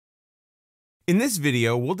In this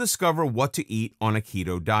video, we'll discover what to eat on a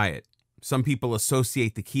keto diet. Some people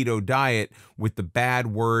associate the keto diet with the bad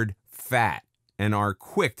word fat and are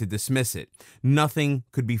quick to dismiss it. Nothing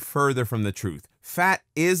could be further from the truth. Fat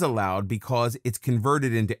is allowed because it's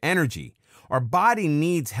converted into energy. Our body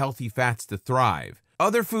needs healthy fats to thrive.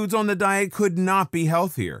 Other foods on the diet could not be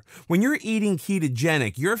healthier. When you're eating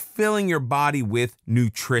ketogenic, you're filling your body with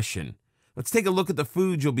nutrition. Let's take a look at the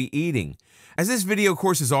foods you'll be eating. As this video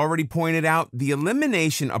course has already pointed out, the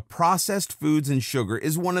elimination of processed foods and sugar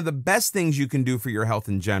is one of the best things you can do for your health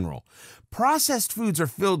in general. Processed foods are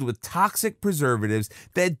filled with toxic preservatives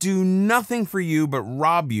that do nothing for you but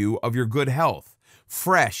rob you of your good health.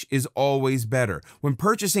 Fresh is always better. When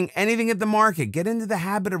purchasing anything at the market, get into the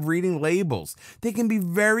habit of reading labels. They can be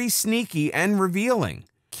very sneaky and revealing.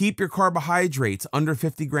 Keep your carbohydrates under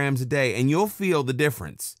 50 grams a day and you'll feel the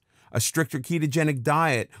difference. A stricter ketogenic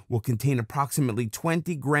diet will contain approximately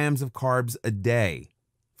 20 grams of carbs a day.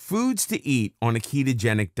 Foods to eat on a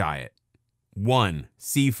ketogenic diet. 1.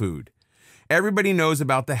 Seafood. Everybody knows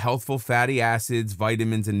about the healthful fatty acids,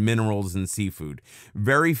 vitamins, and minerals in seafood.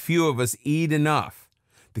 Very few of us eat enough.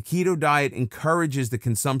 The keto diet encourages the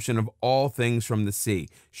consumption of all things from the sea.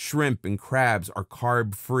 Shrimp and crabs are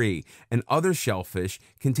carb-free, and other shellfish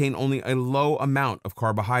contain only a low amount of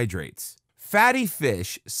carbohydrates. Fatty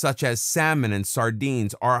fish, such as salmon and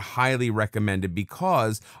sardines, are highly recommended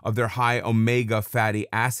because of their high omega fatty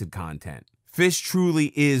acid content. Fish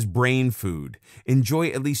truly is brain food. Enjoy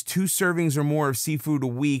at least 2 servings or more of seafood a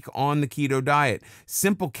week on the keto diet.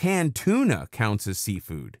 Simple canned tuna counts as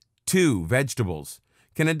seafood. 2. Vegetables.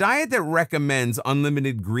 Can a diet that recommends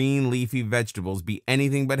unlimited green leafy vegetables be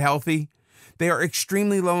anything but healthy? They are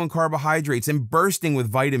extremely low in carbohydrates and bursting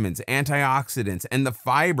with vitamins, antioxidants, and the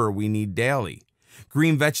fiber we need daily.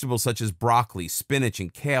 Green vegetables such as broccoli, spinach,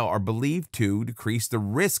 and kale are believed to decrease the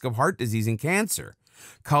risk of heart disease and cancer.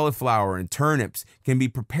 Cauliflower and turnips can be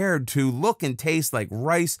prepared to look and taste like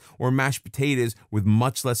rice or mashed potatoes with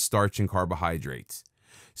much less starch and carbohydrates.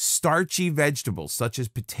 Starchy vegetables such as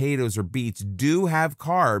potatoes or beets do have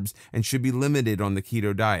carbs and should be limited on the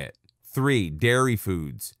keto diet. 3. Dairy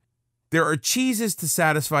foods. There are cheeses to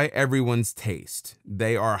satisfy everyone's taste.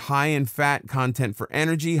 They are high in fat content for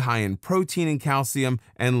energy, high in protein and calcium,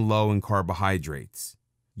 and low in carbohydrates.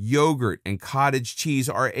 Yogurt and cottage cheese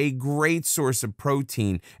are a great source of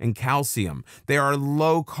protein and calcium. They are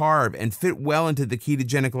low carb and fit well into the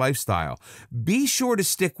ketogenic lifestyle. Be sure to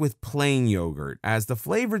stick with plain yogurt, as the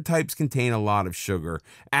flavored types contain a lot of sugar,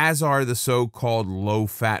 as are the so-called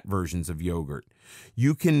low-fat versions of yogurt.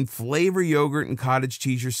 You can flavor yogurt and cottage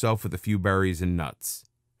cheese yourself with a few berries and nuts.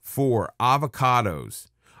 4. Avocados.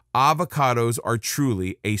 Avocados are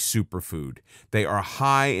truly a superfood. They are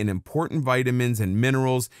high in important vitamins and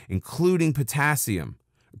minerals, including potassium.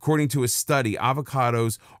 According to a study,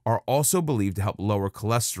 avocados are also believed to help lower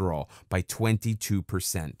cholesterol by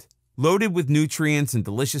 22%. Loaded with nutrients and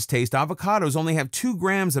delicious taste, avocados only have 2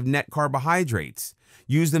 grams of net carbohydrates.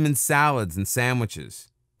 Use them in salads and sandwiches.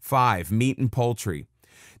 5. Meat and poultry.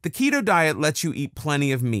 The keto diet lets you eat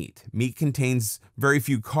plenty of meat. Meat contains very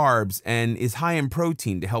few carbs and is high in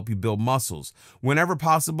protein to help you build muscles. Whenever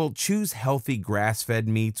possible, choose healthy grass-fed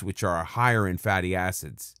meats which are higher in fatty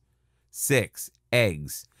acids. 6.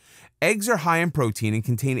 Eggs. Eggs are high in protein and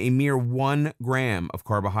contain a mere 1 gram of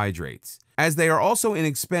carbohydrates. As they are also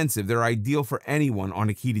inexpensive, they're ideal for anyone on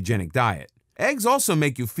a ketogenic diet. Eggs also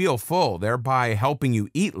make you feel full, thereby helping you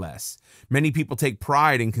eat less. Many people take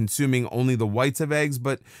pride in consuming only the whites of eggs,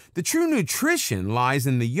 but the true nutrition lies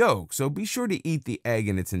in the yolk, so be sure to eat the egg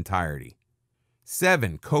in its entirety.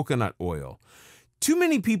 7. Coconut oil. Too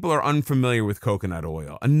many people are unfamiliar with coconut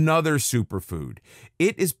oil, another superfood.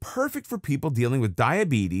 It is perfect for people dealing with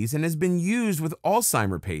diabetes and has been used with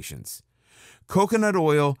Alzheimer's patients. Coconut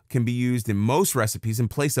oil can be used in most recipes in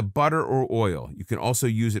place of butter or oil. You can also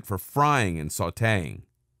use it for frying and sautéing.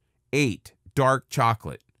 8. Dark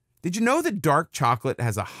chocolate. Did you know that dark chocolate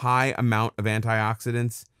has a high amount of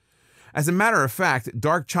antioxidants? As a matter of fact,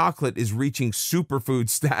 dark chocolate is reaching superfood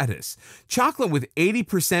status. Chocolate with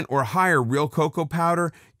 80% or higher real cocoa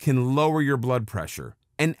powder can lower your blood pressure.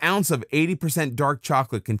 An ounce of 80% dark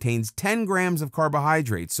chocolate contains 10 grams of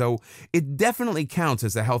carbohydrates, so it definitely counts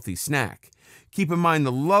as a healthy snack. Keep in mind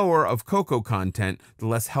the lower of cocoa content, the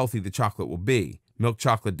less healthy the chocolate will be. Milk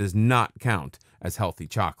chocolate does not count as healthy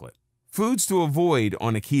chocolate. Foods to avoid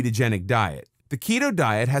on a ketogenic diet. The keto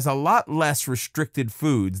diet has a lot less restricted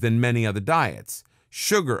foods than many other diets.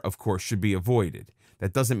 Sugar, of course, should be avoided.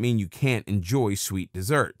 That doesn't mean you can't enjoy sweet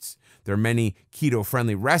desserts. There are many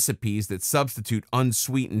keto-friendly recipes that substitute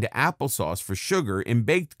unsweetened applesauce for sugar in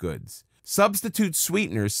baked goods. Substitute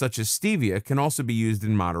sweeteners such as stevia can also be used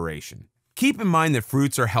in moderation. Keep in mind that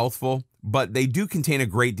fruits are healthful, but they do contain a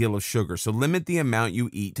great deal of sugar, so limit the amount you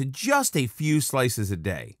eat to just a few slices a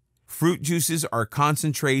day. Fruit juices are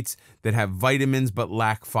concentrates that have vitamins but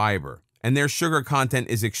lack fiber, and their sugar content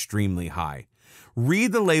is extremely high.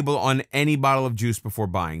 Read the label on any bottle of juice before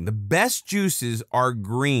buying. The best juices are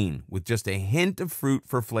green with just a hint of fruit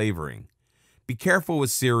for flavoring. Be careful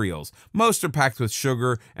with cereals. Most are packed with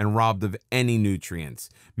sugar and robbed of any nutrients.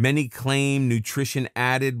 Many claim nutrition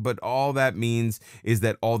added, but all that means is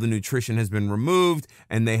that all the nutrition has been removed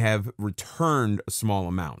and they have returned a small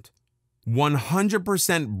amount.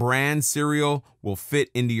 100% brand cereal will fit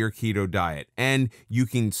into your keto diet, and you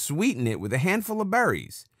can sweeten it with a handful of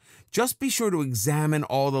berries. Just be sure to examine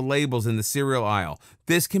all the labels in the cereal aisle.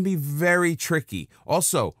 This can be very tricky.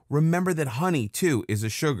 Also, remember that honey, too, is a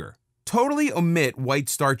sugar. Totally omit white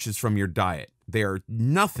starches from your diet. They are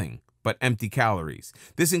nothing but empty calories.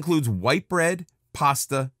 This includes white bread,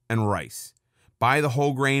 pasta, and rice. Buy the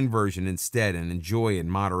whole grain version instead and enjoy in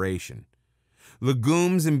moderation.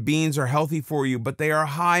 Legumes and beans are healthy for you, but they are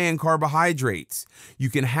high in carbohydrates. You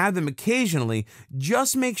can have them occasionally,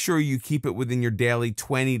 just make sure you keep it within your daily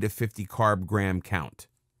 20 to 50 carb gram count.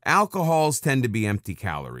 Alcohols tend to be empty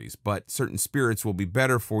calories, but certain spirits will be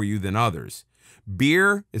better for you than others.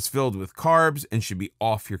 Beer is filled with carbs and should be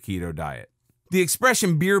off your keto diet. The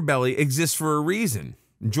expression beer belly exists for a reason.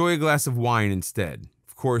 Enjoy a glass of wine instead.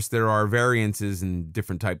 Of course, there are variances in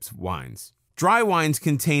different types of wines. Dry wines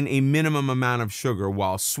contain a minimum amount of sugar,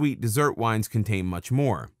 while sweet dessert wines contain much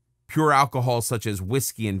more. Pure alcohols such as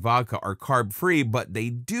whiskey and vodka are carb-free, but they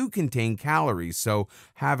do contain calories, so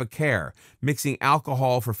have a care. Mixing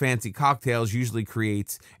alcohol for fancy cocktails usually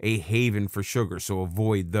creates a haven for sugar, so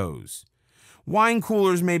avoid those. Wine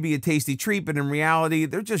coolers may be a tasty treat, but in reality,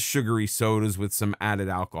 they're just sugary sodas with some added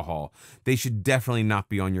alcohol. They should definitely not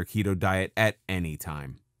be on your keto diet at any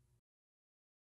time.